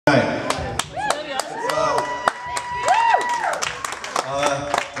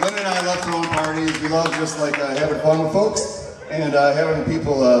Lynn and I love throwing parties. We love just like having fun with folks and having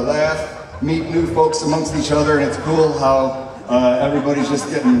people laugh, meet new folks amongst each other, and it's cool how everybody's just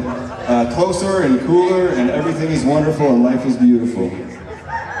getting closer and cooler, and everything is wonderful and life is beautiful.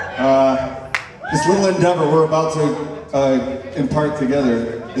 This little endeavor we're about to impart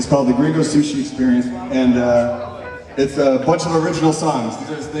together is called the Gringo Sushi Experience, and it's a bunch of original songs.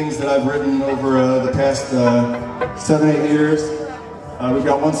 These are things that I've written over the past 7-8 years. We've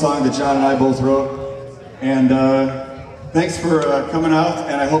got one song that John and I both wrote, and thanks for coming out,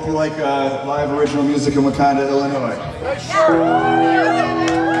 and I hope you like live original music in Wakanda, Illinois.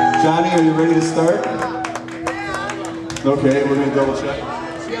 Johnny, are you ready to start? Okay, we're gonna double check.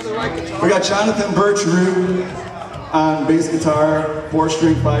 We got Jonathan Birchroot on bass guitar,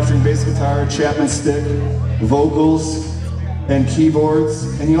 4-string, 5-string bass guitar, Chapman stick, vocals, and keyboards.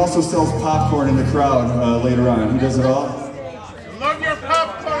 And he also sells popcorn in the crowd later on. He does it all. Love your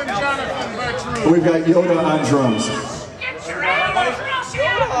popcorn, Jonathan Birchroot. We've got Yoda on drums. Get your animals,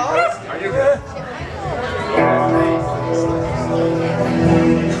 Yoda! Are you good?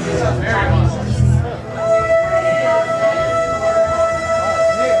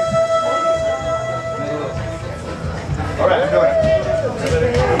 All right, I'm doing it.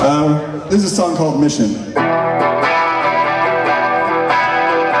 This is a song called Mission.